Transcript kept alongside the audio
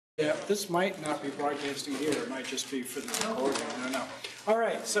Yeah, this might not be broadcasting here. It might just be for the recording. I don't know. All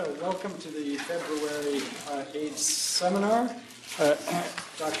right, so welcome to the February AIDS seminar.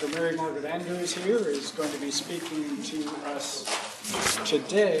 Dr. Mary-Margret Andrews here is going to be speaking to us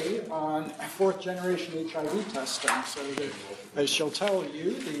today on fourth-generation HIV testing. So that, as she'll tell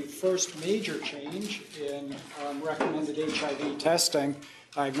you, the first major change in recommended HIV testing,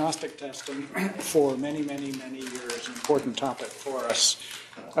 diagnostic testing, for many, many, many years. An important topic for us.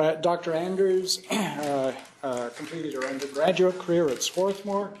 Dr. Andrews completed her undergraduate career at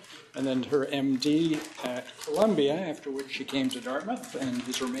Swarthmore and then her MD at Columbia, after which she came to Dartmouth and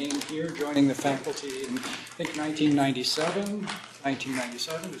has remained here, joining the faculty in, I think, 1997.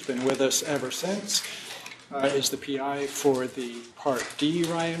 Has been with us ever since. Is the PI for the Part D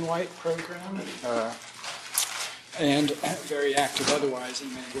Ryan White program. And very active otherwise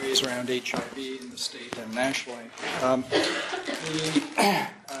in many ways around HIV in the state and nationally.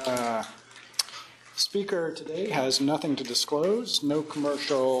 The speaker today has nothing to disclose, no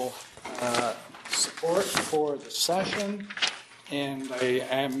commercial support for the session, and I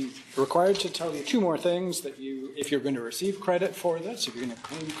am required to tell you two more things that if you're going to receive credit for this, if you're going to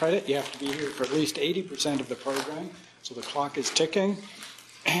claim credit, you have to be here for at least 80% of the program, so the clock is ticking.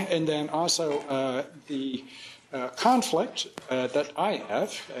 And then also the conflict that I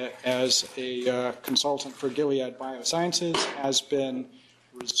have as a consultant for Gilead Biosciences has been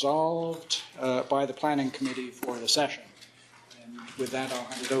resolved by the planning committee for the session. And with that, I'll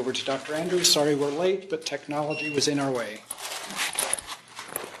hand it over to Dr. Andrews. Sorry we're late, but technology was in our way.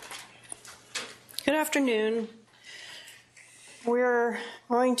 Good afternoon. We're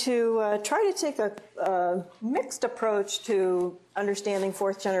going to try to take a mixed approach to understanding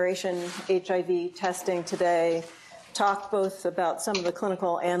fourth-generation HIV testing today, talk both about some of the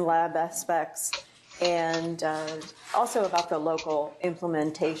clinical and lab aspects, and also about the local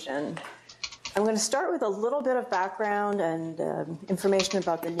implementation. I'm going to start with a little bit of background and information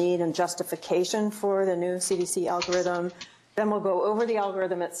about the need and justification for the new CDC algorithm. Then we'll go over the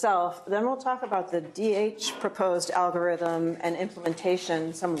algorithm itself. Then we'll talk about the DH proposed algorithm and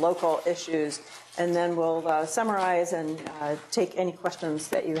implementation, some local issues, and then we'll summarize and take any questions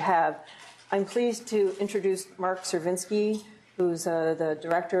that you have. I'm pleased to introduce Mark Cervinsky, who's the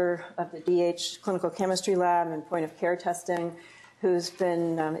director of the DH Clinical Chemistry Lab and point of care testing, who's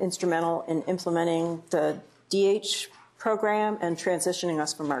been instrumental in implementing the DH program and transitioning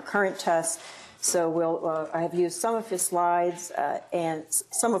us from our current tests. So I have used some of his slides, and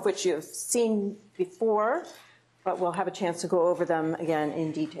some of which you've seen before, but we'll have a chance to go over them again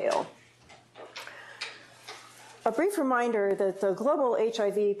in detail. A brief reminder that the global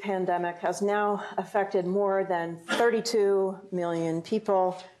HIV pandemic has now affected more than 32 million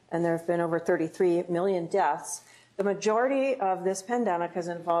people, and there have been over 33 million deaths. The majority of this pandemic has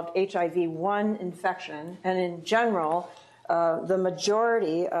involved HIV-1 infection, and in general, the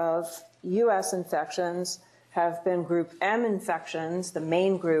majority of U.S. infections have been group M infections, the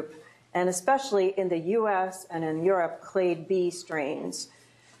main group, and especially in the U.S. and in Europe, clade B strains.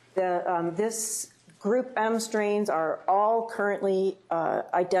 This group M strains are all currently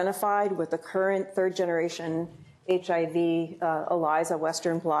identified with the current third-generation HIV ELISA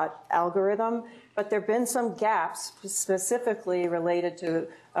Western blot algorithm, but there have been some gaps specifically related to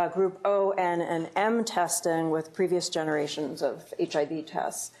group O, N, and M testing with previous generations of HIV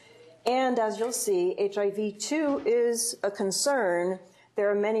tests. And as you'll see, HIV-2 is a concern.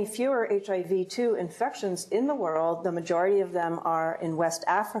 There are many fewer HIV-2 infections in the world. The majority of them are in West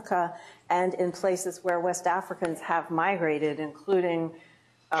Africa and in places where West Africans have migrated, including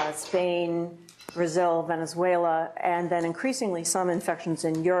Spain, Brazil, Venezuela, and then increasingly some infections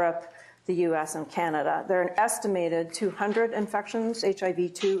in Europe, the US, and Canada. There are an estimated 200 infections,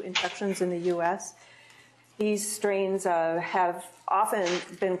 HIV-2 infections in the US. These strains have often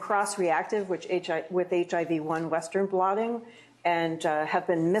been cross-reactive with HIV-1 Western blotting and have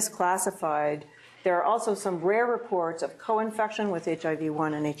been misclassified. There are also some rare reports of co-infection with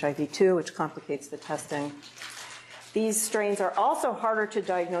HIV-1 and HIV-2, which complicates the testing. These strains are also harder to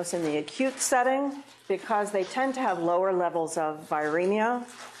diagnose in the acute setting because they tend to have lower levels of viremia.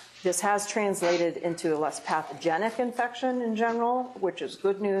 This has translated into a less pathogenic infection in general, which is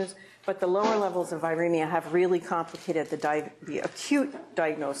good news, but the lower levels of viremia have really complicated the acute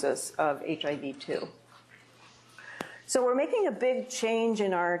diagnosis of HIV-2. So we're making a big change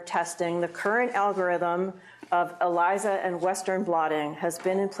in our testing. The current algorithm of ELISA and Western blotting has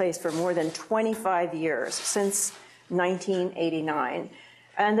been in place for more than 25 years, since 1989.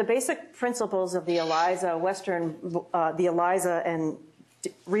 And the basic principles of the ELISA and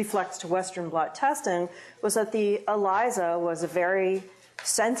reflex to Western blot testing was that the ELISA was a very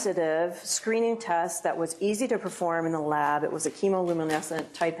sensitive screening test that was easy to perform in the lab. It was a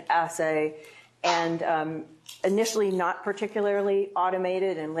chemoluminescent type assay, and initially not particularly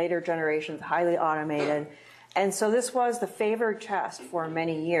automated, and later generations highly automated. And so this was the favored test for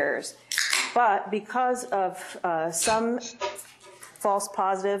many years. But because of some false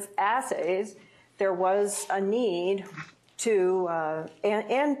positive assays, there was a need to,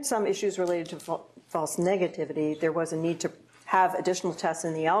 and some issues related to false negativity, there was a need to have additional tests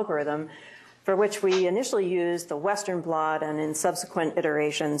in the algorithm, for which we initially used the Western blot and in subsequent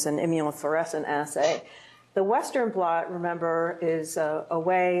iterations an immunofluorescent assay. The Western blot, remember, is a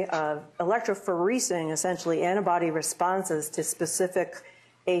way of electrophoresing essentially antibody responses to specific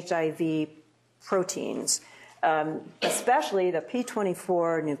HIV proteins, especially the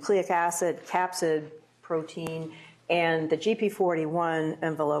P24 nucleic acid capsid protein and the GP41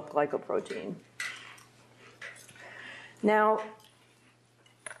 envelope glycoprotein. Now,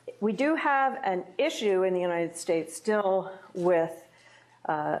 we do have an issue in the United States still with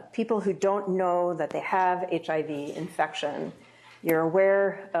people who don't know that they have HIV infection. You're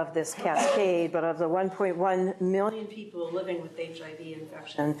aware of this cascade, but of the 1.1 million people living with HIV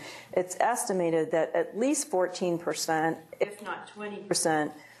infection, it's estimated that at least 14%, if not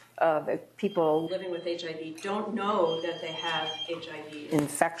 20%, of people living with HIV don't know that they have HIV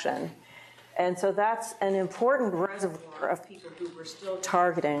infection. And so that's an important reservoir of people who we're still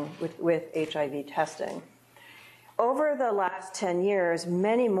targeting with HIV testing. Over the last 10 years,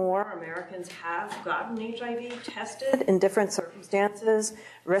 many more Americans have gotten HIV tested in different circumstances.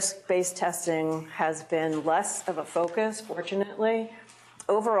 Risk-based testing has been less of a focus, fortunately.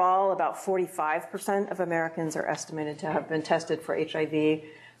 Overall, about 45% of Americans are estimated to have been tested for HIV,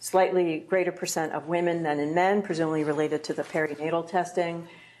 slightly greater percent of women than in men, presumably related to the perinatal testing.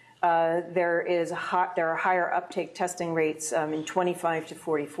 There are higher uptake testing rates in 25 to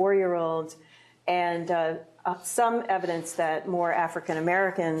 44-year-olds, and some evidence that more African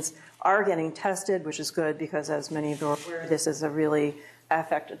Americans are getting tested, which is good because, as many of you are aware, this is a really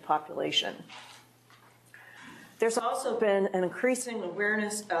affected population. There's also been an increasing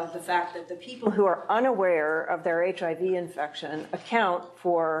awareness of the fact that the people who are unaware of their HIV infection account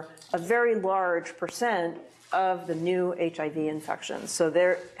for a very large percent of the new HIV infections. So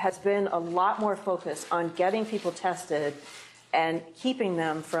there has been a lot more focus on getting people tested and keeping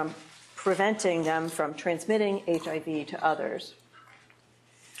them from, preventing them from transmitting HIV to others.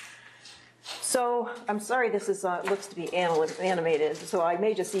 So I'm sorry this is looks to be animated, so I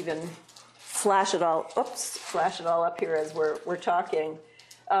may just even flash it all up here as we're talking.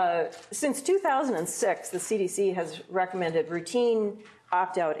 Since 2006, the CDC has recommended routine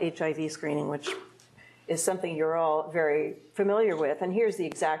opt-out HIV screening, which is something you're all very familiar with. And here's the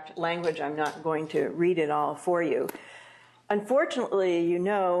exact language. I'm not going to read it all for you. Unfortunately, you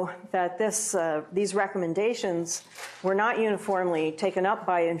know that these recommendations were not uniformly taken up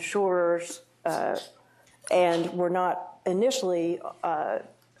by insurers and were not initially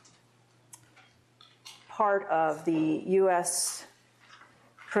part of the U.S.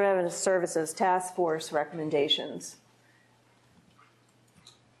 Preventive Services Task Force recommendations.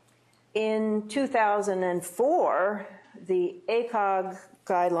 In 2004, the ACOG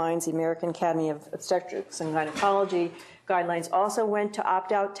guidelines, the American Academy of Obstetrics and Gynecology guidelines, also went to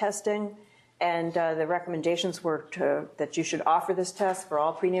opt-out testing, and the recommendations were that you should offer this test for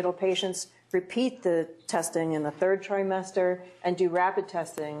all prenatal patients, repeat the testing in the third trimester, and do rapid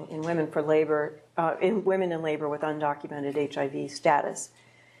testing in women in labor with undocumented HIV status.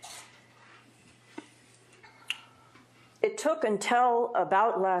 It took until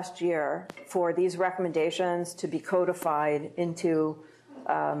about last year for these recommendations to be codified into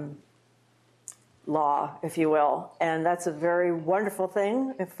law, if you will, and that's a very wonderful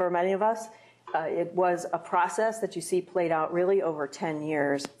thing for many of us. It was a process that you see played out really over 10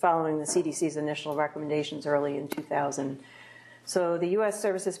 years following the CDC's initial recommendations early in 2000. So the U.S.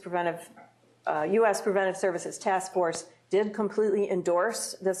 Preventive Services Task Force did completely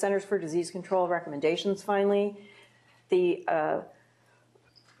endorse the Centers for Disease Control recommendations finally. The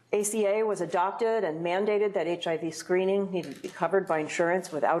ACA was adopted and mandated that HIV screening needed to be covered by insurance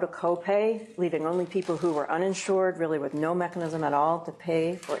without a copay, leaving only people who were uninsured, really with no mechanism at all to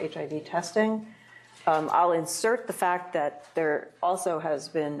pay for HIV testing. I'll insert the fact that there also has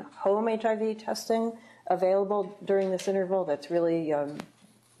been home HIV testing available during this interval that's really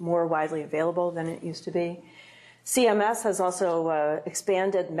more widely available than it used to be. CMS has also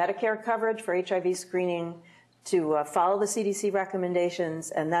expanded Medicare coverage for HIV screening to follow the CDC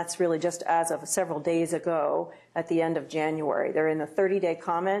recommendations, and that's really just as of several days ago at the end of January. They're in the 30-day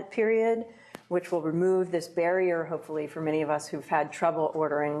comment period which will remove this barrier, hopefully, for many of us who've had trouble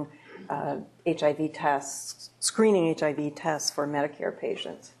ordering HIV tests, screening HIV tests for Medicare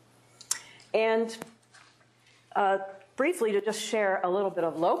patients. And briefly, to just share a little bit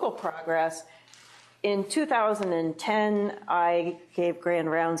of local progress, in 2010, I gave grand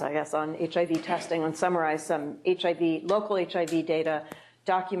rounds, I guess, on HIV testing and summarized some local HIV data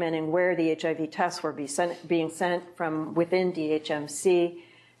documenting where the HIV tests were being sent from within DHMC.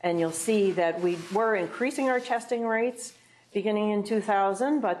 And you'll see that we were increasing our testing rates beginning in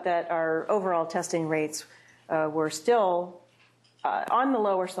 2000, but that our overall testing rates were still on the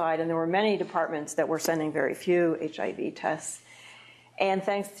lower side, and there were many departments that were sending very few HIV tests. And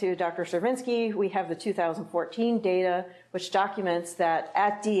thanks to Dr. Cervinsky, we have the 2014 data, which documents that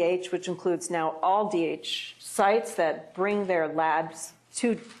at DH, which includes now all DH sites that bring their labs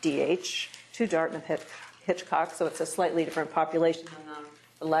to DH, to Dartmouth-Hitchcock, so it's a slightly different population than on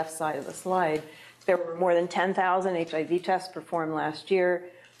the left side of the slide. There were more than 10,000 HIV tests performed last year,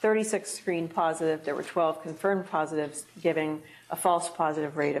 36 screened positive. There were 12 confirmed positives, giving a false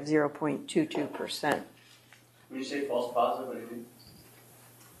positive rate of 0.22%. When you say false positive, what do you mean?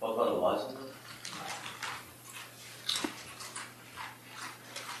 False positive lies?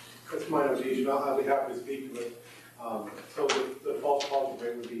 That's my notation. I'll be happy to speak to it. So the false positive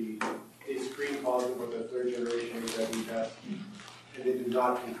rate would be a screen positive with a third generation HIV test, and they do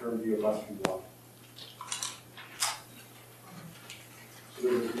not confirm via Western blot. So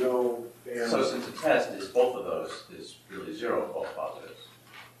there was no fair. So since the test is both of those, is really zero false positives.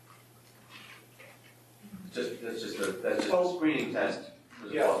 That's just a screening test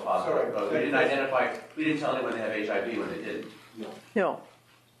was a false positive. Sorry. We didn't tell anyone they have HIV when they didn't. No,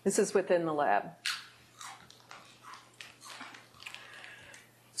 this is within the lab.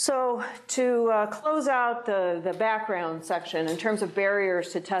 So to close out the background section, in terms of barriers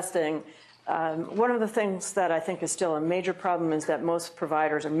to testing, one of the things that I think is still a major problem is that most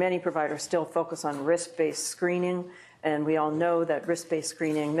providers, or many providers, still focus on risk-based screening. And we all know that risk-based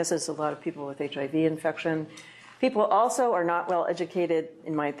screening misses a lot of people with HIV infection. People also are not well educated,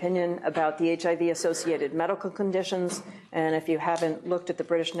 in my opinion, about the HIV-associated medical conditions. And if you haven't looked at the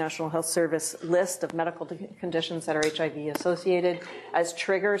British National Health Service list of medical conditions that are HIV-associated as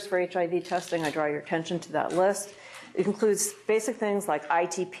triggers for HIV testing, I draw your attention to that list. It includes basic things like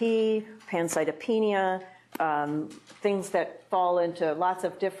ITP, pancytopenia, things that fall into lots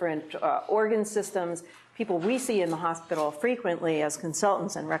of different organ systems. People we see in the hospital frequently as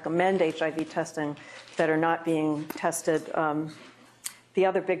consultants and recommend HIV testing that are not being tested. The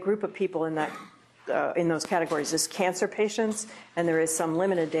other big group of people in those categories is cancer patients, and there is some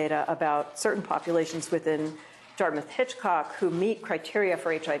limited data about certain populations within Dartmouth-Hitchcock who meet criteria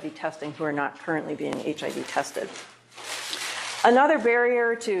for HIV testing who are not currently being HIV tested. Another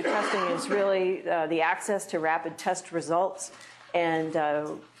barrier to testing is really the access to rapid test results, and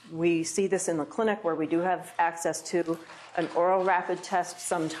we see this in the clinic where we do have access to an oral rapid test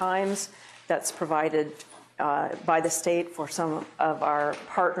sometimes that's provided by the state for some of our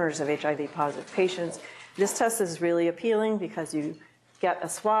partners of HIV-positive patients. This test is really appealing because you get a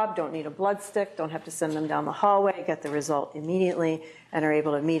swab, don't need a blood stick, don't have to send them down the hallway, get the result immediately, and are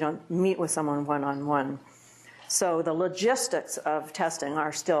able to meet with someone one-on-one. So the logistics of testing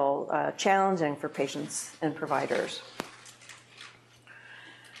are still challenging for patients and providers.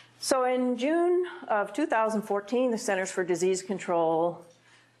 So in June of 2014, the Centers for Disease Control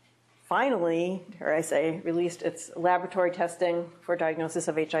finally, dare I say, released its laboratory testing for diagnosis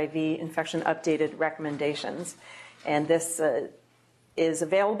of HIV infection updated recommendations. And this is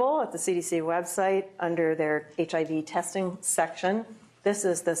available at the CDC website under their HIV testing section. This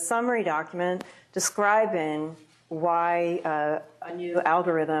is the summary document describing why a new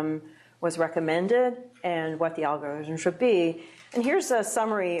algorithm was recommended and what the algorithm should be. And here's a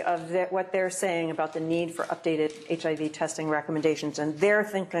summary of what they're saying about the need for updated HIV testing recommendations and their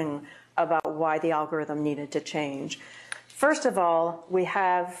thinking about why the algorithm needed to change. First of all, we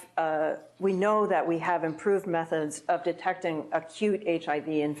know that we have improved methods of detecting acute HIV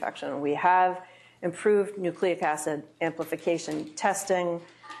infection. We have improved nucleic acid amplification testing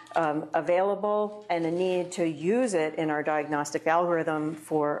available and a need to use it in our diagnostic algorithm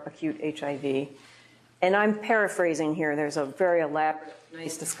for acute HIV. And I'm paraphrasing here. There's a very elaborate,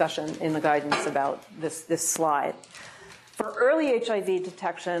 nice discussion in the guidance about this slide. For early HIV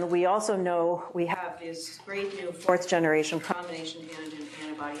detection, we also know we have these great new fourth-generation combination antigen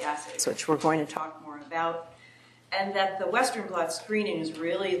antibody assays, which we're going to talk more about, and that the Western blot screening is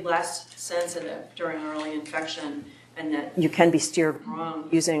really less sensitive during early infection, and that you can be steered wrong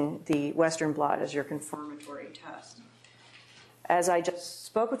using the Western blot as your confirmatory test. As I just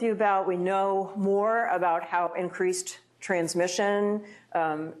spoke with you about, we know more about how increased transmission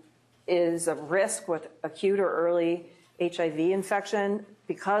is a risk with acute or early HIV infection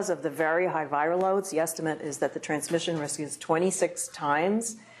because of the very high viral loads. The estimate is that the transmission risk is 26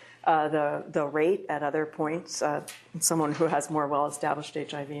 times the rate at other points in someone who has more well-established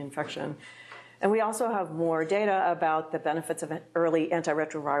HIV infection. And we also have more data about the benefits of early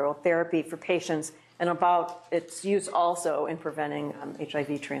antiretroviral therapy for patients and about its use also in preventing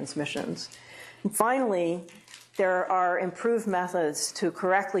HIV transmissions. And finally, there are improved methods to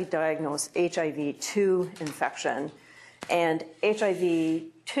correctly diagnose HIV-2 infection. And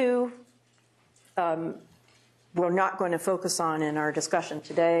HIV-2 we're not going to focus on in our discussion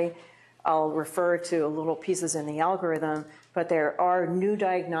today. I'll refer to little pieces in the algorithm, but there are new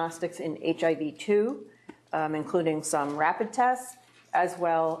diagnostics in HIV-2, including some rapid tests, as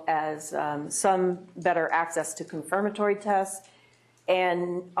well as some better access to confirmatory tests,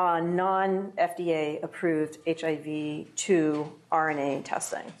 and on non-FDA approved HIV-2 RNA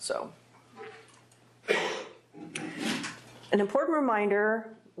testing. So, an important reminder,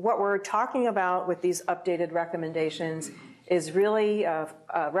 what we're talking about with these updated recommendations is really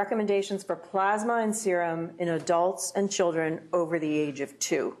recommendations for plasma and serum in adults and children over the age of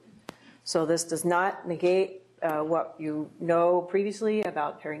 2. So this does not negate what you know previously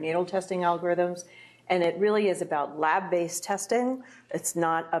about perinatal testing algorithms, and it really is about lab-based testing. It's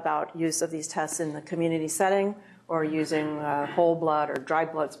not about use of these tests in the community setting or using whole blood or dry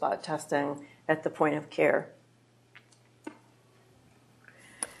blood spot testing at the point of care.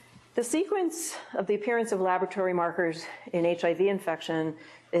 The sequence of the appearance of laboratory markers in HIV infection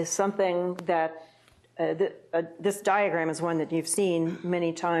is something that this diagram is one that you've seen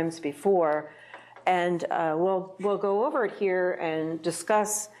many times before, and we'll go over it here and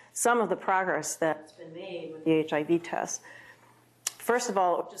discuss some of the progress that's been made with the HIV test. First of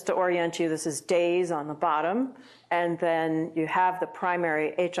all, just to orient you, this is days on the bottom, and then you have the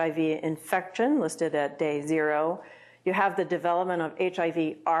primary HIV infection listed at day 0. You have the development of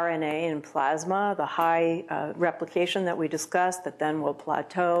HIV RNA in plasma, the high replication that we discussed that then will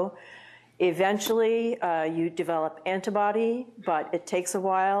plateau. Eventually, you develop antibody, but it takes a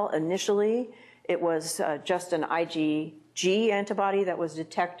while. Initially, it was just an IgG antibody that was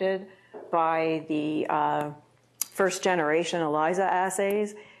detected by the first generation ELISA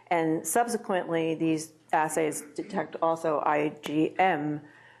assays, and subsequently, these assays detect also IgM.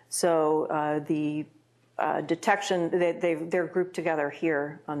 So the detection, they're grouped together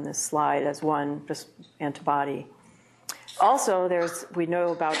here on this slide as one just antibody. Also, we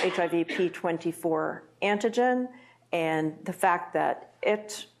know about HIV P24 antigen and the fact that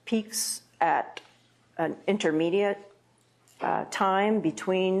it peaks at an intermediate time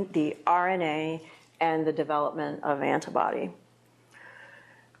between the RNA and the development of antibody.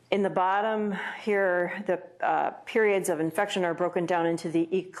 In the bottom here, the periods of infection are broken down into the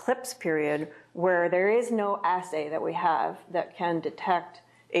eclipse period, where there is no assay that we have that can detect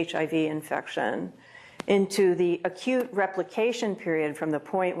HIV infection, into the acute replication period from the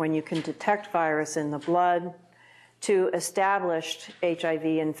point when you can detect virus in the blood to established HIV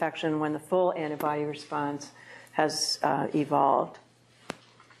infection when the full antibody response has evolved.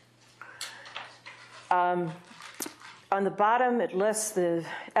 On the bottom, it lists the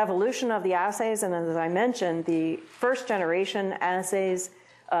evolution of the assays, and as I mentioned, the first generation assays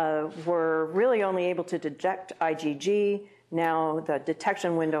were really only able to detect IgG. Now the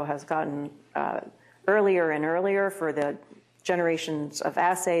detection window has gotten earlier and earlier for the generations of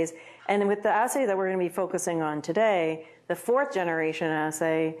assays. And with the assay that we're going to be focusing on today, the fourth generation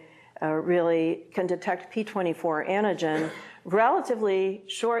assay really can detect P24 antigen relatively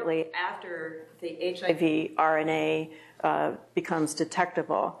shortly after the HIV RNA becomes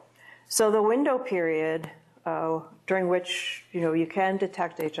detectable. So the window period during which you can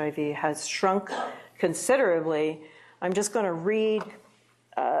detect HIV has shrunk considerably. I'm just going to read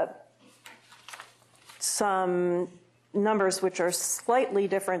some numbers which are slightly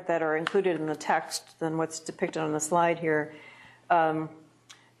different that are included in the text than what's depicted on the slide here.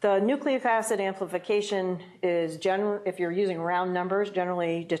 The nucleic acid amplification is, if you're using round numbers,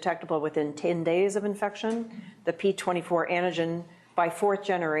 generally detectable within 10 days of infection. The P24 antigen by fourth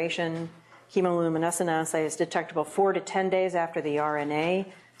generation chemoluminescent assay is detectable 4 to 10 days after the RNA.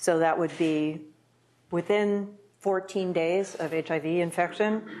 So that would be within 14 days of HIV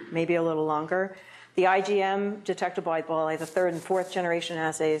infection, maybe a little longer. The IgM detectable by the third and fourth generation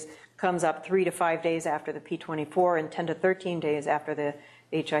assays comes up 3 to 5 days after the P24 and 10 to 13 days after the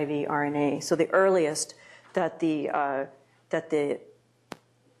HIV RNA. So the earliest that the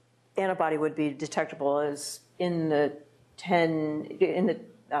antibody would be detectable is in the in the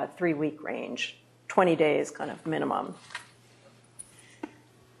 3-week range, 20 days kind of minimum.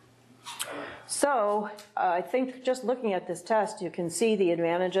 So I think just looking at this test, you can see the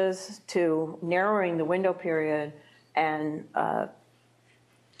advantages to narrowing the window period and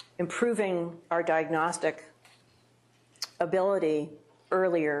improving our diagnostic ability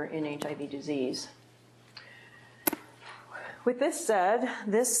earlier in HIV disease. With this said,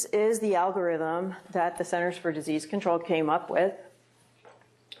 this is the algorithm that the Centers for Disease Control came up with.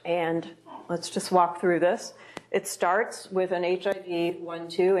 And let's just walk through this. It starts with an HIV 1-2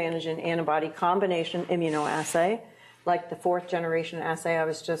 antigen antibody combination immunoassay, like the 4th generation assay I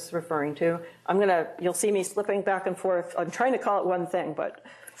was just referring to. You'll see me slipping back and forth. I'm trying to call it one thing, but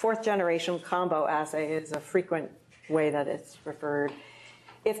 4th generation combo assay is a frequent way that it's referred.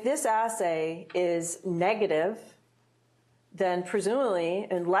 If this assay is negative, then presumably,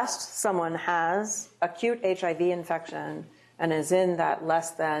 unless someone has acute HIV infection and is in that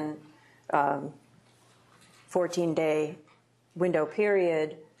less than 14-day window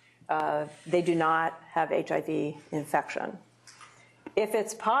period, they do not have HIV infection. If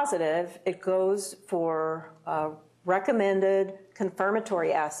it's positive, it goes for a recommended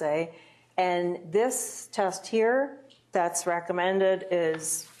confirmatory assay, and this test here that's recommended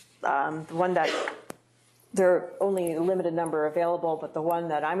is the one that there are only a limited number available, but the one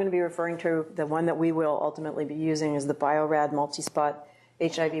that I'm going to be referring to, the one that we will ultimately be using, is the Bio-Rad Multispot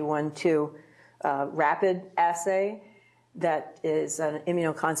HIV 1-2 rapid assay. That is an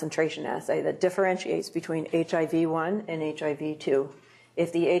immunoconcentration assay that differentiates between HIV-1 and HIV-2.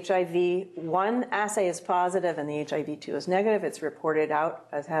 If the HIV-1 assay is positive and the HIV-2 is negative, it's reported out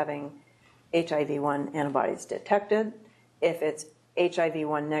as having HIV-1 antibodies detected. If it's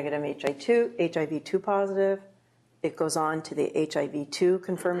HIV-1 negative, HIV-2 positive, it goes on to the HIV-2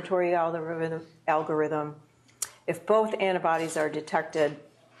 confirmatory algorithm. If both antibodies are detected,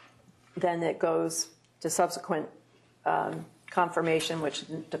 then it goes to subsequent confirmation, which is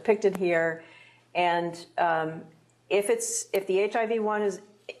depicted here. And if the HIV-1 is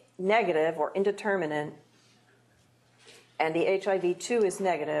negative or indeterminate, and the HIV-2 is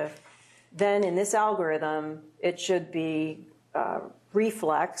negative, then in this algorithm, it should be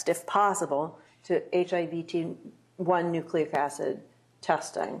reflexed, if possible, to HIV-1 nucleic acid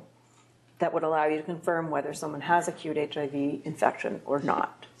testing that would allow you to confirm whether someone has acute HIV infection or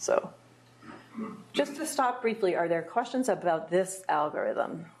not. So just to stop briefly, are there questions about this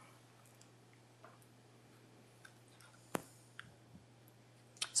algorithm?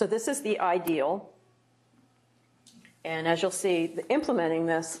 So this is the ideal. And as you'll see, implementing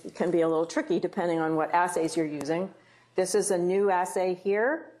this can be a little tricky depending on what assays you're using. This is a new assay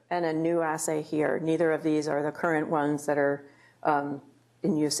here and a new assay here. Neither of these are the current ones that are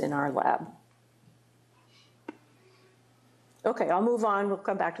in use in our lab. Okay, I'll move on. We'll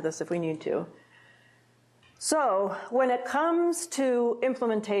come back to this if we need to. So when it comes to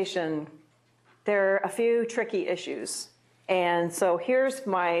implementation, there are a few tricky issues. And so here's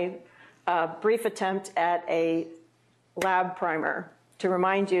my brief attempt at a lab primer to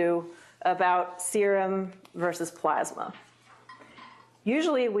remind you about serum versus plasma.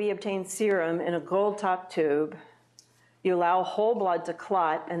 Usually we obtain serum in a gold top tube. You allow whole blood to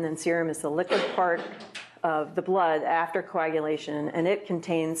clot, and then serum is the liquid part of the blood after coagulation, and it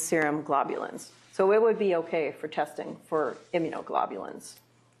contains serum globulins. So it would be okay for testing for immunoglobulins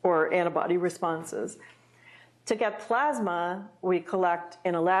or antibody responses. To get plasma, we collect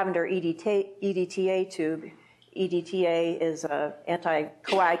in a lavender EDTA tube. EDTA is an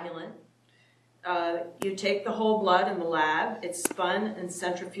anticoagulant. You take the whole blood in the lab. It's spun and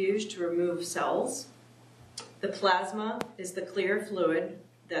centrifuged to remove cells. The plasma is the clear fluid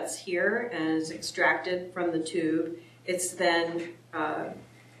that's here and is extracted from the tube. It's then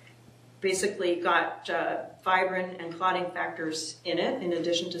basically got fibrin and clotting factors in it, in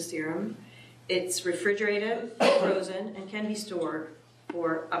addition to serum. It's refrigerated, frozen, and can be stored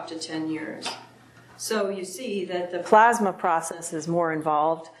for up to 10 years. So you see that the plasma process is more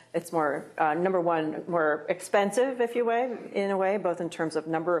involved. It's more, number one, more expensive, if you will, in a way, both in terms of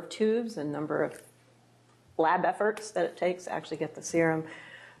number of tubes and number of lab efforts that it takes to actually get the serum.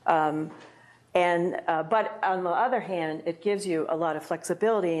 But on the other hand, it gives you a lot of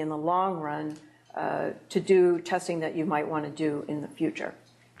flexibility in the long run to do testing that you might want to do in the future.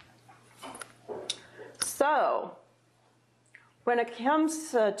 So when it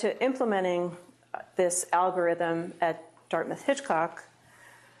comes to implementing this algorithm at Dartmouth-Hitchcock,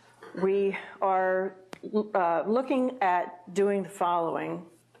 we are looking at doing the following,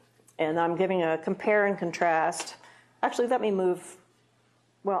 and I'm giving a compare and contrast. Actually, let me move.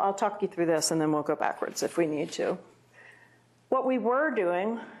 Well, I'll talk you through this, and then we'll go backwards if we need to. What we were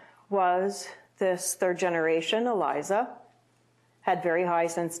doing was this third generation ELISA, had very high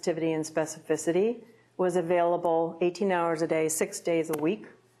sensitivity and specificity, was available 18 hours a day, 6 days a week,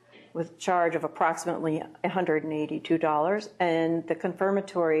 with a charge of approximately $182. And the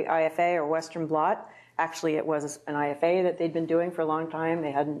confirmatory IFA, or Western blot, actually it was an IFA that they'd been doing for a long time,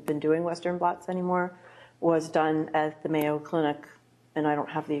 they hadn't been doing Western blots anymore, was done at the Mayo Clinic, and I don't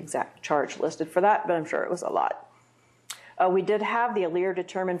have the exact charge listed for that, but I'm sure it was a lot. We did have the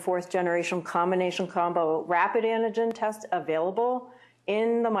Alere-determined fourth generation combination combo rapid antigen test available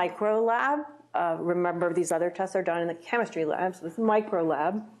in the micro lab. Remember, these other tests are done in the chemistry lab, so this is a micro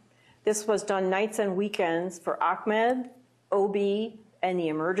lab. This was done nights and weekends for Ahmed, OB, and the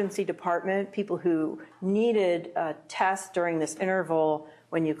emergency department, people who needed a test during this interval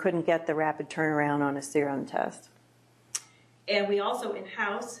when you couldn't get the rapid turnaround on a serum test. And we also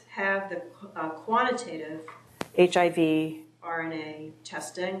in-house have the quantitative HIV RNA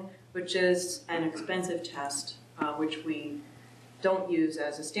testing, which is an expensive test, which we don't use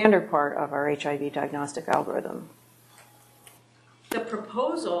as a standard part of our HIV diagnostic algorithm. The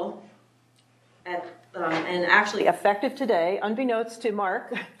proposal, and actually effective today, unbeknownst to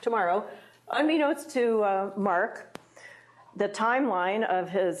Mark, tomorrow, unbeknownst to Mark, the timeline of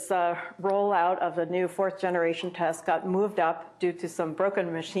his rollout of the new fourth generation test got moved up due to some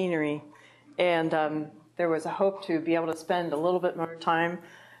broken machinery, and there was a hope to be able to spend a little bit more time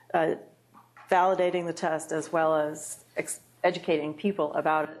validating the test as well as educating people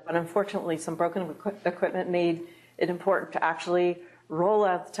about it. But unfortunately, some broken equipment made it important to actually roll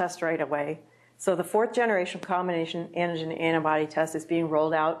out the test right away. So the fourth generation combination antigen antibody test is being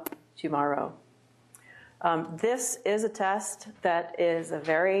rolled out tomorrow. This is a test that is a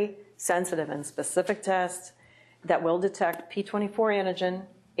very sensitive and specific test that will detect P24 antigen,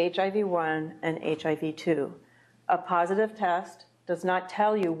 HIV-1, and HIV-2. A positive test does not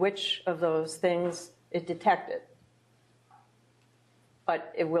tell you which of those things it detected,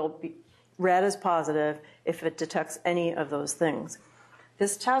 but it will be read as positive if it detects any of those things.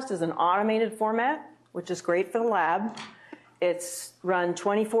 This test is an automated format, which is great for the lab. It's run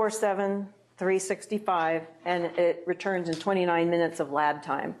 24/7, 365, and it returns in 29 minutes of lab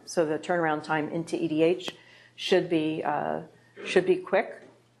time. So the turnaround time into EDH should be quick.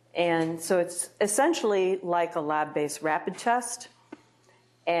 And so it's essentially like a lab-based rapid test,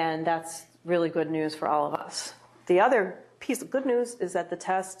 and that's really good news for all of us. The other piece of good news is that the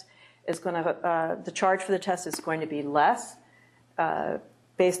test is going to, the charge for the test is going to be less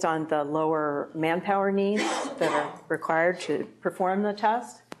based on the lower manpower needs that are required to perform the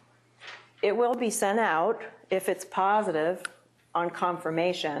test. It will be sent out, if it's positive on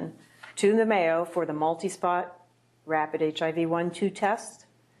confirmation, to the Mayo for the multi-spot rapid HIV-1/2 test.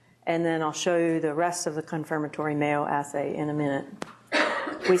 And then I'll show you the rest of the confirmatory Mayo assay in a minute.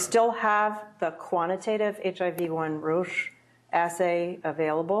 We still have the quantitative HIV-1 Roche assay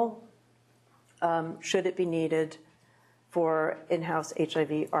available, should it be needed for in-house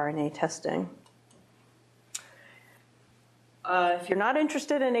HIV RNA testing. If you're not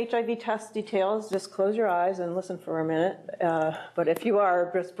interested in HIV test details, just close your eyes and listen for a minute. But if you are,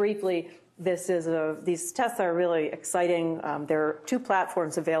 just briefly, these tests are really exciting. There are 2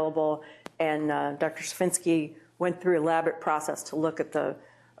 platforms available, and Dr. Svinsky went through an elaborate process to look at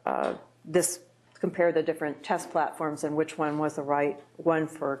compare the different test platforms and which one was the right one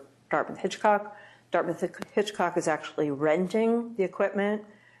for Dartmouth-Hitchcock. Dartmouth-Hitchcock is actually renting the equipment.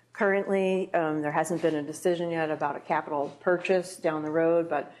 Currently, there hasn't been a decision yet about a capital purchase down the road,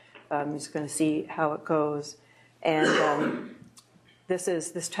 but I'm just going to see how it goes. And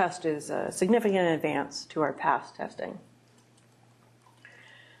this test is a significant advance to our past testing.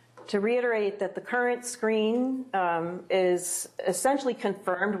 To reiterate that the current screen is essentially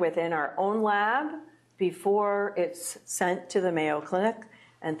confirmed within our own lab before it's sent to the Mayo Clinic,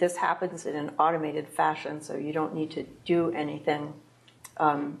 and this happens in an automated fashion, so you don't need to do anything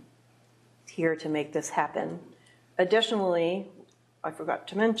here to make this happen. Additionally, I forgot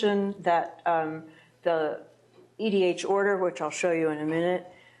to mention that the EDH order, which I'll show you in a minute,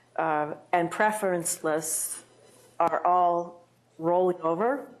 and preference lists are all rolling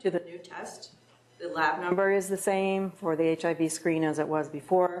over to the new test. The lab number is the same for the HIV screen as it was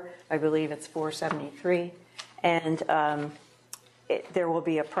before. I believe it's 473. And there will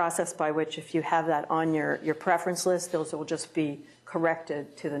be a process by which, if you have that on your preference list, those will just be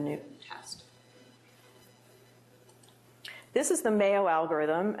corrected to the new test. This is the Mayo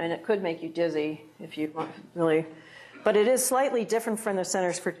algorithm, and it could make you dizzy if you want really, but it is slightly different from the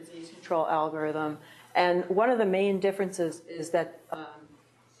Centers for Disease Control algorithm. And one of the main differences is that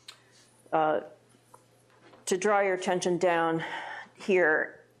to draw your attention down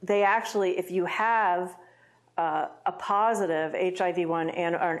here, they actually, if you have a positive HIV-1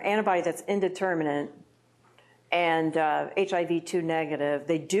 or an antibody that's indeterminate and HIV-2 negative,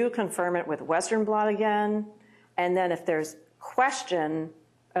 they do confirm it with Western blot again. And then if there's question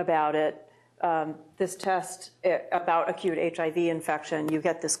about it, this test about acute HIV infection, you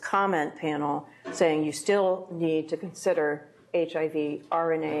get this comment panel saying you still need to consider HIV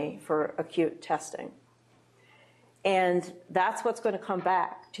RNA for acute testing. And that's what's going to come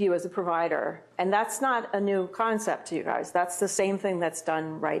back to you as a provider. And that's not a new concept to you guys. That's the same thing that's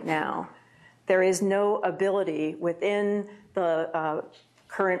done right now. There is no ability within the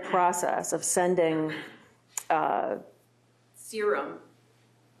current process of sending serum,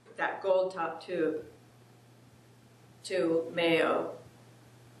 that gold top tube, to Mayo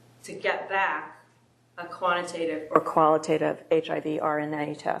to get back a quantitative or qualitative HIV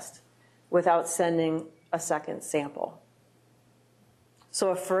RNA test without sending a second sample.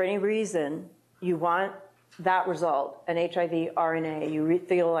 So if for any reason you want that result, an HIV RNA, you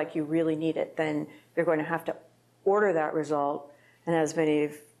feel like you really need it, then you're going to have to order that result. And as many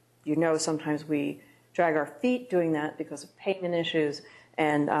of you know, sometimes we drag our feet doing that because of payment issues,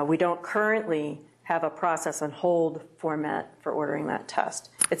 and we don't currently have a process on hold format for ordering that test.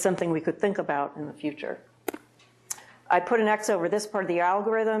 It's something we could think about in the future. I put an X over this part of the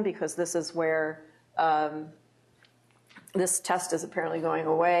algorithm because this is where this test is apparently going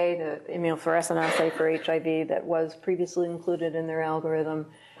away, the immunofluorescent assay for HIV that was previously included in their algorithm.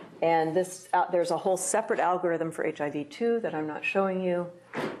 And this, there's a whole separate algorithm for HIV-2 that I'm not showing you.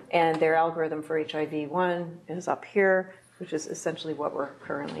 And their algorithm for HIV-1 is up here, which is essentially what we're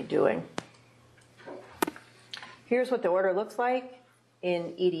currently doing. Here's what the order looks like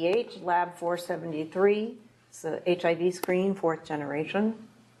in EDH, Lab 473. It's the HIV screen, 4th generation.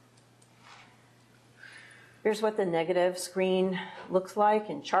 Here's what the negative screen looks like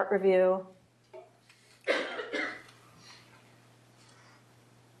in chart review.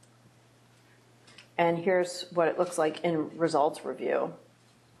 And here's what it looks like in results review.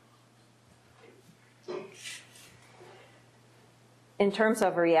 In terms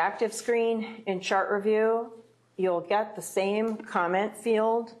of reactive screen in chart review, you'll get the same comment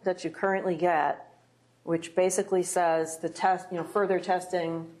field that you currently get, which basically says the test, further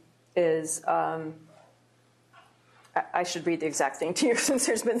testing is, I should read the exact thing to you since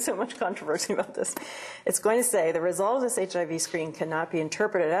there's been so much controversy about this. It's going to say the result of this HIV screen cannot be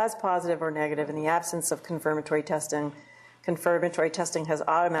interpreted as positive or negative in the absence of confirmatory testing. Confirmatory testing has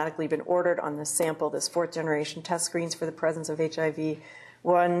automatically been ordered on this sample. This 4th generation test screens for the presence of HIV-1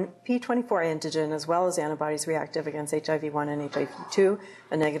 P24 antigen as well as antibodies reactive against HIV-1 and HIV-2.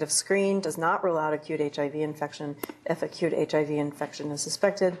 A negative screen does not rule out acute HIV infection. If acute HIV infection is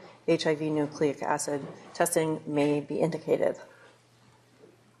suspected, HIV nucleic acid testing may be indicated.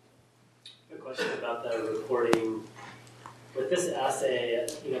 A question about the reporting. With this assay,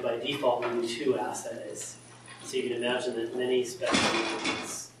 by default we do 2 assays. So you can imagine that many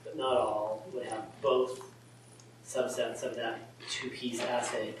specimens, but not all, would have both subsets of that 2-piece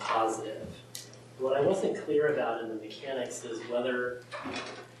assay positive. What I wasn't clear about in the mechanics is whether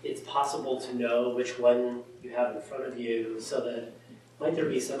it's possible to know which one you have in front of you, so that might there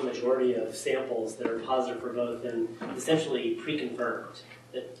be some majority of samples that are positive for both and essentially pre-confirmed,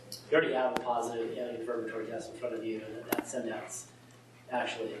 that you already have a positive and a confirmatory test in front of you, and that send out's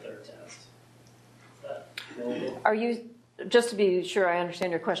actually a third test. Are you, just to be sure I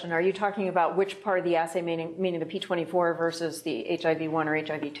understand your question, are you talking about which part of the assay, meaning the P24 versus the HIV-1 or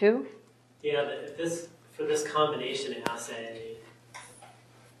HIV-2? Yeah, for this combination assay,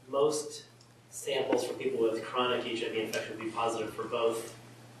 most samples for people with chronic HIV infection would be positive for both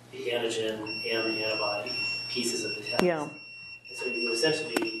the antigen and the antibody pieces of the test. Yeah. And so you would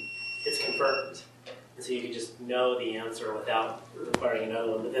essentially, it's confirmed. And so you could just know the answer without requiring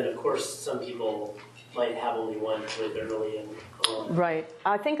another one. But then, of course, some people might have only one really early and Right.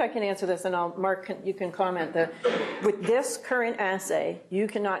 I think I can answer this, and Mark, you can comment that with this current assay, you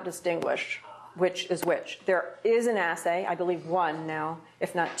cannot distinguish which is which. There is an assay, I believe 1 now,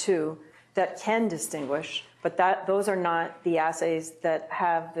 if not 2, that can distinguish, but those are not the assays that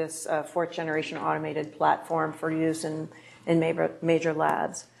have this 4th generation automated platform for use in major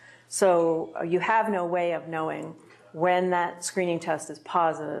labs. So you have no way of knowing when that screening test is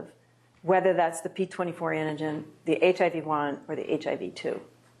positive, whether that's the P24 antigen, the HIV-1, or the HIV-2.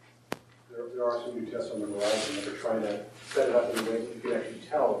 There are some new tests on the horizon that are trying to set it up in a way that you can actually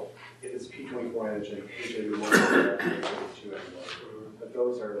tell if it's P24 antigen, HIV-1, or HIV-2 antigen. But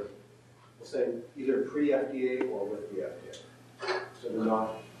those are, we'll say, either pre-FDA or with the FDA. So they're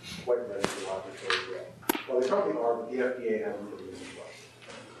not quite ready for laboratory yet. Well, they probably are, but the FDA hasn't released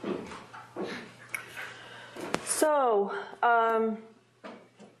it. So,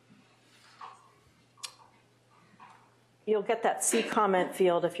 you'll get that C comment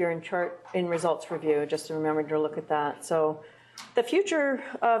field if you're in results review, just to remember to look at that. So the future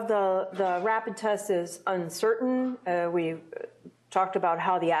of the rapid test is uncertain. We talked about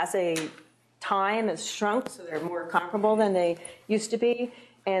how the assay time has shrunk, so they're more comparable than they used to be.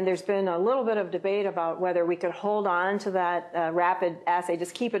 And there's been a little bit of debate about whether we could hold on to that rapid assay,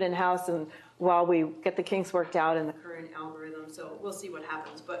 just keep it in-house and while we get the kinks worked out in the current algorithm. So we'll see what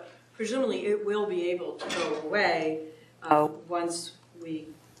happens. But presumably it will be able to go away once we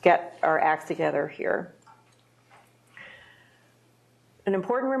get our acts together here. An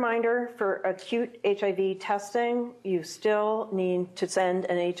important reminder for acute HIV testing, you still need to send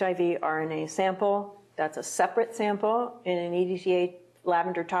an HIV RNA sample. That's a separate sample in an EDTA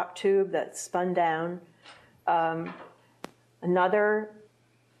lavender top tube that's spun down. Another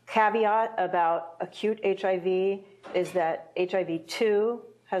caveat about acute HIV is that HIV-2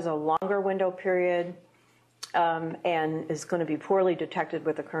 has a longer window period and is going to be poorly detected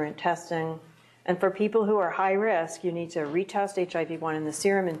with the current testing. And for people who are high risk, you need to retest HIV-1 in the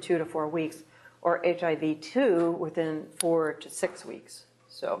serum in 2 to 4 weeks, or HIV-2 within 4 to 6 weeks.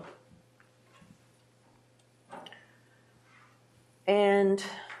 So, and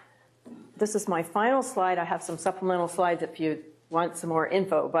this is my final slide. I have some supplemental slides if you want some more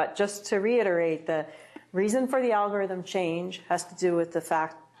info. But just to reiterate, the reason for the algorithm change has to do with the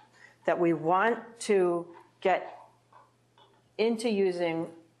fact that we want to get into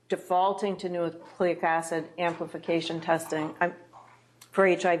defaulting to nucleic acid amplification testing for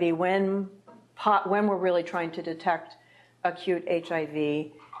HIV when we're really trying to detect acute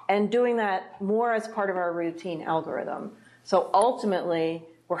HIV, and doing that more as part of our routine algorithm. So ultimately,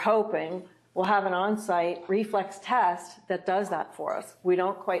 we're hoping we'll have an on-site reflex test that does that for us. We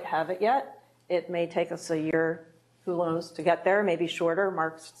don't quite have it yet. It may take us a year, who knows, to get there, maybe shorter.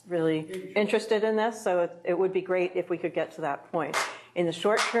 Mark's really interested in this, so it would be great if we could get to that point. In the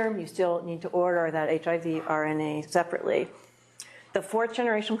short term, you still need to order that HIV RNA separately. The fourth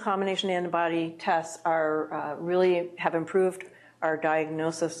generation combination antibody tests are really have improved our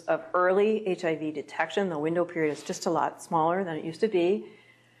diagnosis of early HIV detection. The window period is just a lot smaller than it used to be.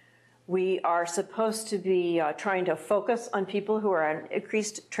 We are supposed to be trying to focus on people who are at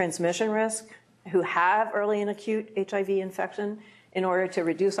increased transmission risk, who have early and acute HIV infection, in order to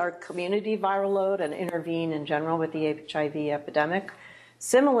reduce our community viral load and intervene in general with the HIV epidemic.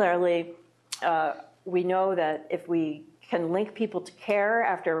 Similarly, we know that if we can link people to care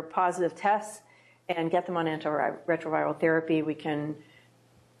after positive tests and get them on antiretroviral therapy, we can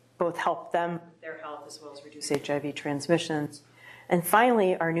both help them with their health as well as reduce HIV transmissions. And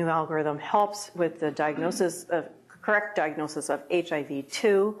finally, our new algorithm helps with the correct diagnosis of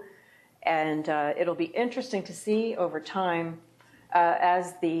HIV-2. And it'll be interesting to see over time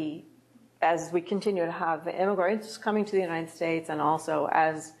as we continue to have immigrants coming to the United States, and also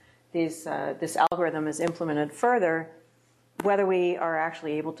as this algorithm is implemented further, whether we are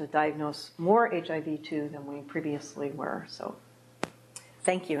actually able to diagnose more HIV-2 than we previously were. So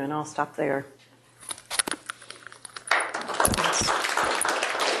thank you, and I'll stop there.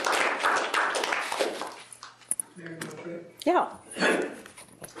 Mary-Margret? Yeah.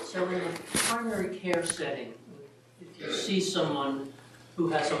 So in a primary care setting, if you see someone who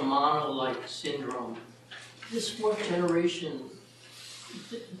has a mono-like syndrome, this fourth generation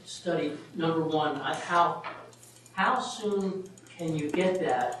study, number one, how soon can you get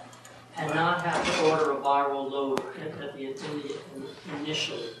that and not have to order a viral load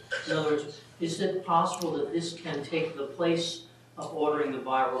initially? In other words, is it possible that this can take the place of ordering the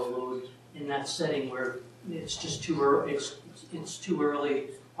viral load in that setting where it's just too early? It's too early.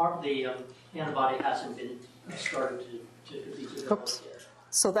 The antibody hasn't been started to be developed yet.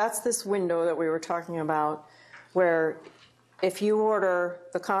 So that's this window that we were talking about, where if you order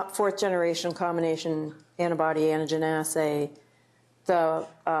the fourth generation combination antibody antigen assay, the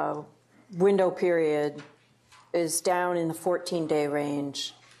window period is down in the 14-day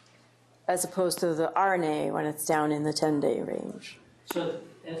range, as opposed to the RNA when it's down in the 10-day range. So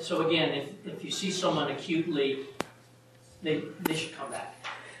again, if you see someone acutely, they should come back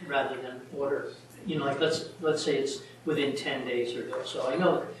rather than order. You know, like let's say it's within 10 days or so. I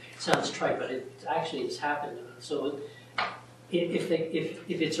know it sounds trite, but it's happened. So if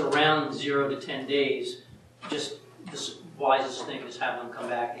it's around 0 to 10 days, just the wisest thing is have them come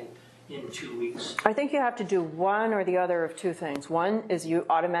back in 2 weeks. I think you have to do one or the other of two things. One is you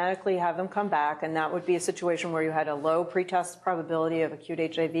automatically have them come back, and that would be a situation where you had a low pretest probability of acute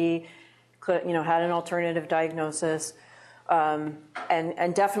HIV, could, had an alternative diagnosis,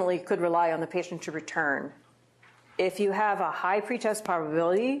 and definitely could rely on the patient to return. If you have a high pretest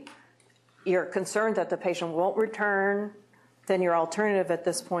probability, you're concerned that the patient won't return, then your alternative at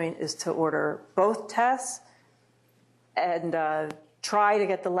this point is to order both tests and try to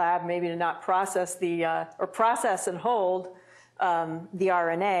get the lab maybe to not process or process and hold the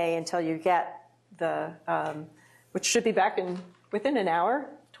RNA until you get the, which should be back within an hour,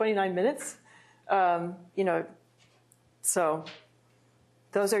 29 minutes. So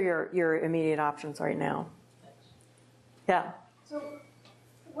those are your immediate options right now. Yeah. So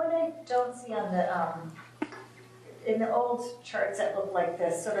what I don't see on the, in the old charts that look like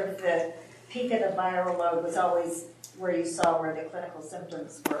this, sort of the peak of the viral load was always where you saw where the clinical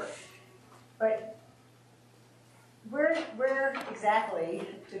symptoms were. But where exactly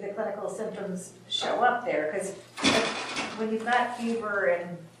do the clinical symptoms show up there? Because when you've got fever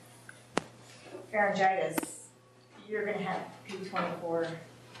and pharyngitis, you're going to have P24.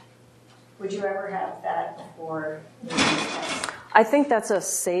 Would you ever have that before these tests? I think that's a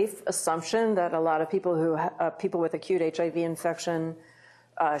safe assumption that a lot of people people with acute HIV infection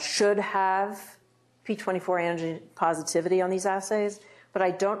should have P24 antigen positivity on these assays, but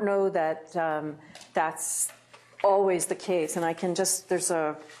I don't know that that's always the case. And I can just,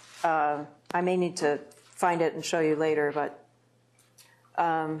 I may need to find it and show you later, but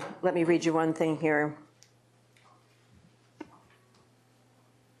let me read you one thing here.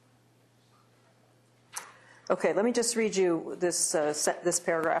 Okay, let me just read you this this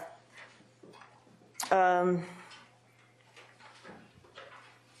paragraph.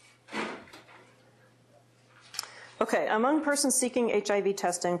 Okay, among persons seeking HIV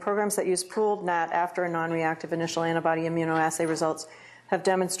testing, programs that use pooled NAT after a non-reactive initial antibody immunoassay results have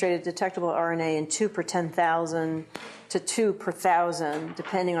demonstrated detectable RNA in 2 per 10,000 to 2 per 1,000,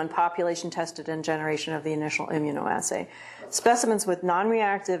 depending on population tested and generation of the initial immunoassay. Specimens with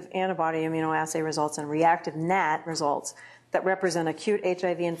non-reactive antibody immunoassay results and reactive NAT results that represent acute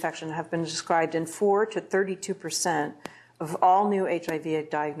HIV infection have been described in 4 to 32% of all new HIV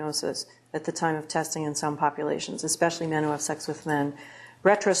diagnoses at the time of testing in some populations, especially men who have sex with men.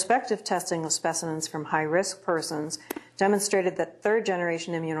 Retrospective testing of specimens from high-risk persons demonstrated that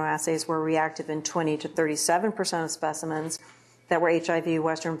third-generation immunoassays were reactive in 20 to 37% of specimens that were HIV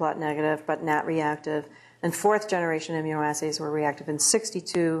Western blot negative but NAT reactive, and fourth-generation immunoassays were reactive in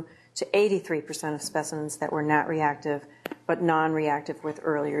 62 to 83% of specimens that were NAT reactive but non-reactive with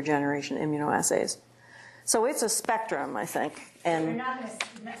earlier generation immunoassays. So it's a spectrum, I think. And you're not going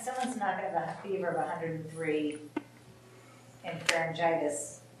to, someone's not going to have a fever of 103 and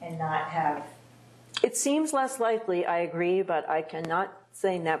pharyngitis and not have. It seems less likely, I agree, but I cannot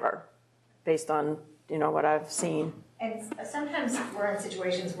say never based on, what I've seen. And sometimes we're in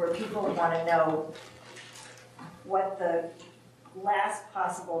situations where people want to know what the last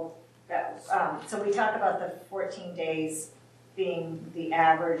possible, so we talk about the 14 days being the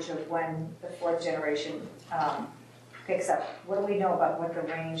average of when the fourth generation picks up. What do we know about what the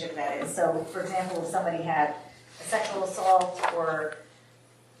range of that is? So, for example, if somebody had a sexual assault or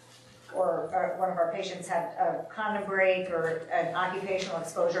one of our patients had a condom break or an occupational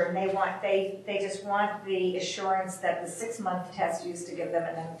exposure, and they just want the assurance that the 6-month test used to give them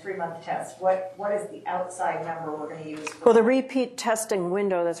and then the 3-month test. What is the outside number we're going to use? Well, the repeat testing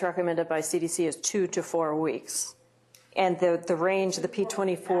window that's recommended by CDC is 2 to 4 weeks. And the range of the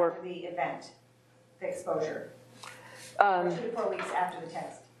P24... After the event, the exposure. 2 to 4 weeks after the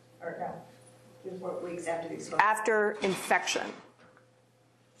test. Or no, 2 to 4 weeks after the exposure. After infection.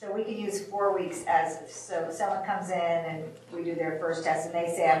 So we can use 4 weeks so someone comes in and we do their first test and they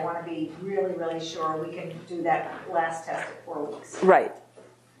say, I want to be really, really sure, we can do that last test at 4 weeks. Right.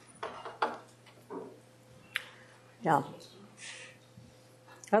 Yeah.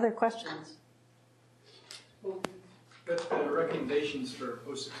 Other questions? But the recommendations for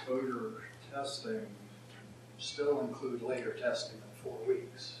post-exposure testing still include later testing in 4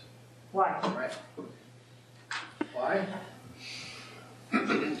 weeks. Why? Right. Why?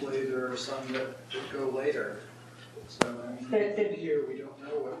 Usually there are some that go later. So in here we don't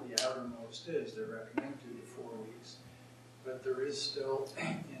know what the outermost is. They recommend 2 to 4 weeks, but there is still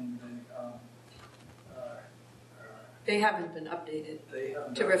in the they haven't been updated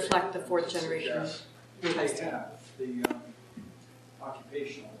to reflect the fourth generation. They have the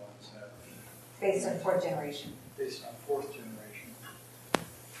occupational ones have Based on fourth generation. based on fourth generation.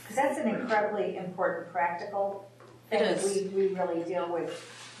 Because that's an incredibly important practical thing that we really deal with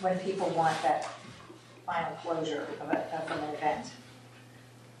when people want that final closure of an event,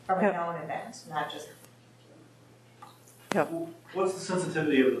 from a known event, not just. Yeah. What's the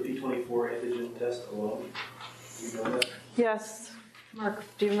sensitivity of the P24 antigen test alone? Do you know that? Yes. Mark,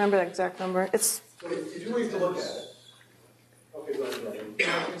 do you remember the exact number? It's So if you ways to look at it. Okay, go ahead, Brian.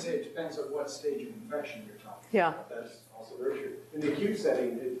 I was going to say it depends on what stage of infection you're talking. yeah. That's also very true. In the acute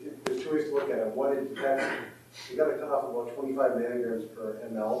setting, there's two ways to look at it. One, it detects, you got to cut off about 25 nanograms per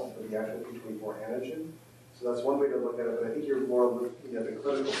ml for the actual P24 antigen. So that's one way to look at it, but I think you're more looking at the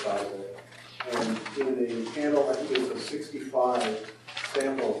clinical side of it. And in the panel, I think it was 65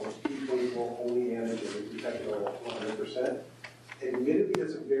 samples of P24 only antigen, it detected over 100%. Admittedly,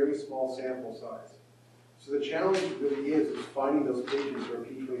 that's a very small sample size. So the challenge really is finding those patients who are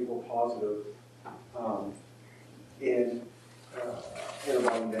P24 positive and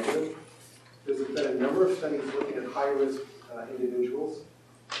antibody negative. There's been a number of studies looking at high-risk individuals,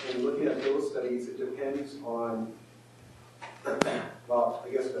 and looking at those studies, it depends on, well, I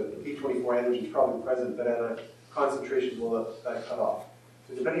guess the P24 antigen is probably present, but at a concentration below that cutoff.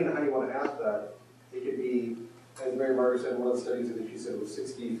 So depending on how you want to ask that, it could be, as Mary-Margret said, one of the studies that she said was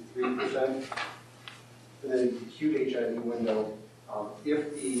 63%. And then the acute HIV window,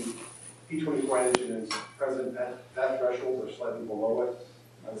 if the P24 antigen is present at that threshold or slightly below it,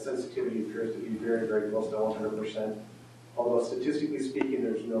 the sensitivity appears to be very, very close to 100%. Although statistically speaking,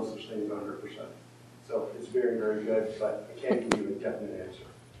 there's no such thing as 100%. So it's very, very good, but I can't give you a definite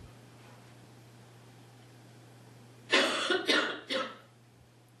answer.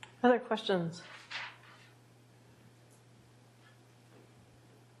 Other questions?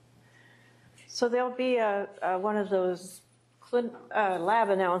 So there'll be one of those lab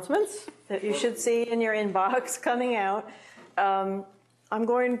announcements that you should see in your inbox coming out. I'm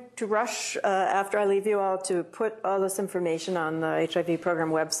going to rush, after I leave you all, to put all this information on the HIV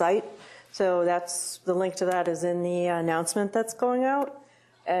program website. So that's the link to that is in the announcement that's going out.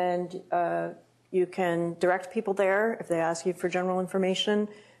 And you can direct people there if they ask you for general information.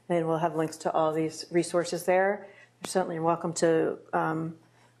 And we'll have links to all these resources there. You're certainly welcome to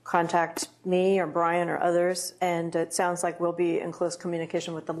contact me or Brian or others. And it sounds like we'll be in close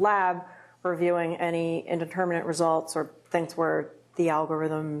communication with the lab, reviewing any indeterminate results or things where the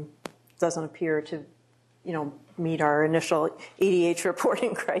algorithm doesn't appear to, meet our initial EDH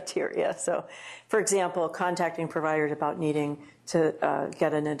reporting criteria. So, for example, contacting providers about needing to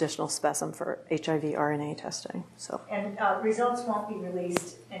get an additional specimen for HIV RNA testing. So, And results won't be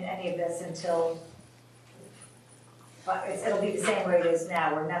released in any of this until, it'll be the same way it is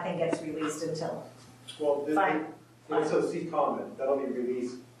now, where nothing gets released until. Well, Fine. it's a C comment. That'll be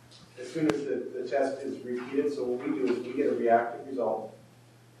released as soon as the test is repeated. So what we do is we get a reactive result.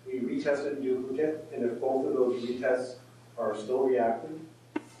 We retest it in duplicate, and if both of those retests are still reactive,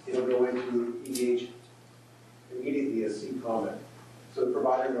 it'll go into EDH immediately as C comment. So the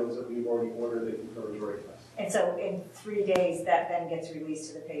provider knows that we've already ordered the confirmatory test. And so in 3 days, that then gets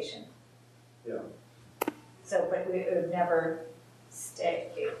released to the patient. Yeah. So, but it would never stay,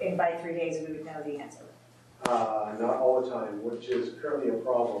 and by 3 days, we would know the answer. Not all the time, which is currently a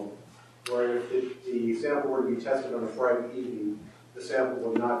problem, where if the sample were to be tested on a Friday evening, the sample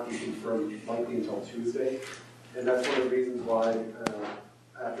will not be confirmed likely until Tuesday. And that's one of the reasons why,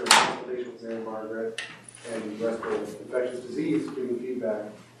 after a consultation with Mary-Margret and the rest of infectious disease giving feedback,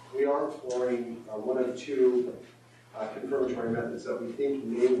 we are exploring one of two confirmatory methods that we think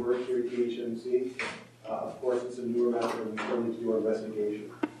may work here at HMC. Of course, it's a newer method and we still need to do our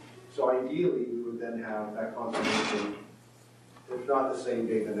investigation. So ideally, we would then have that confirmation, if not the same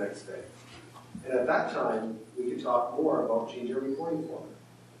day, the next day. And at that time, we could talk more about changing our reporting format.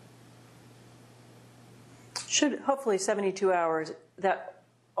 should hopefully 72 hours, that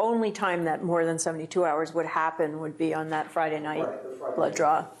only time that more than 72 hours would happen would be on that Friday night blood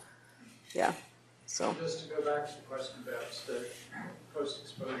draw. Yeah. So just to go back to the question about the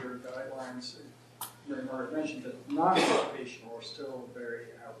post-exposure guidelines, Mary-Margret mentioned that non-occupational are still very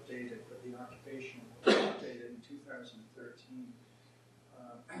outdated, but the occupational was updated in 2013.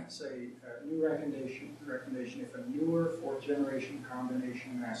 Say new recommendation if a newer fourth-generation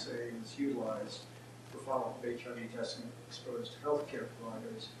combination assay is utilized for follow-up of HIV testing of exposed healthcare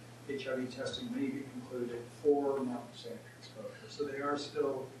providers, HIV testing may be concluded 4 months after exposure. So they are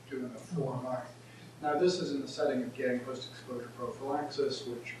still doing a 4-month. Now this is in the setting of getting post-exposure prophylaxis,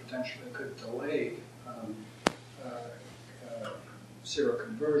 which potentially could delay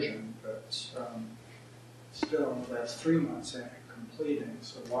seroconversion, but still that's 3 months after completing.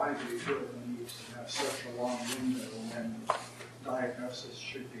 So why do we feel the need to have such a long window when diagnosis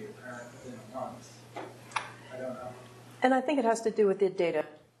should be apparent within a month? I don't know. and I think it has to do with the data.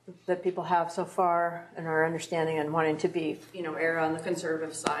 that people have so far in our understanding and wanting to be. Err on the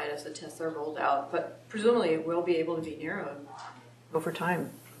conservative side as the tests are rolled out, but presumably it will be able to be narrowed. Over time.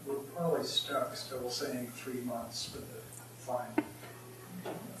 We're probably stuck still saying 3 months with the fine.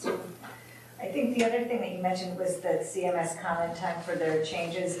 I think the other thing that you mentioned was the CMS comment time for their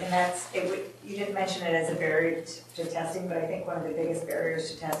changes, and you didn't mention it as a barrier to testing, but I think one of the biggest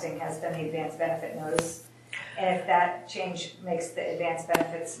barriers to testing has been the advanced benefit notice. And if that change makes the advanced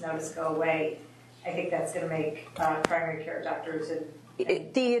benefits notice go away, I think that's going to make primary care doctors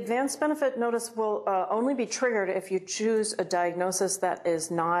The advanced benefit notice will only be triggered if you choose a diagnosis that is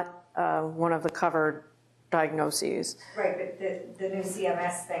not one of the covered diagnoses. Right, but the new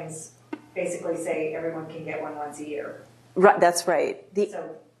CMS things basically say everyone can get one once a year. Right, that's right.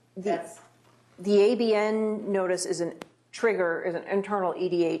 So that's The ABN notice is an internal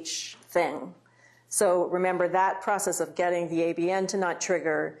EDH thing. So remember, that process of getting the ABN to not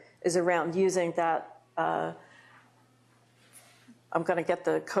trigger is around using that, I'm going to get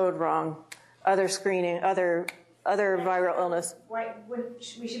the code wrong, other screening, other viral illness. we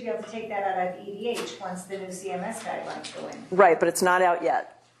should be able to take that out of EDH once the new CMS guidelines go in. Right, but it's not out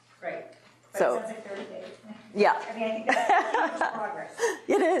yet. Right. But So- it sounds like 30 days. Yeah, I mean, I think that's progress.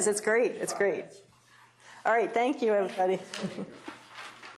 it is. It's great. It's great. All right, thank you, everybody.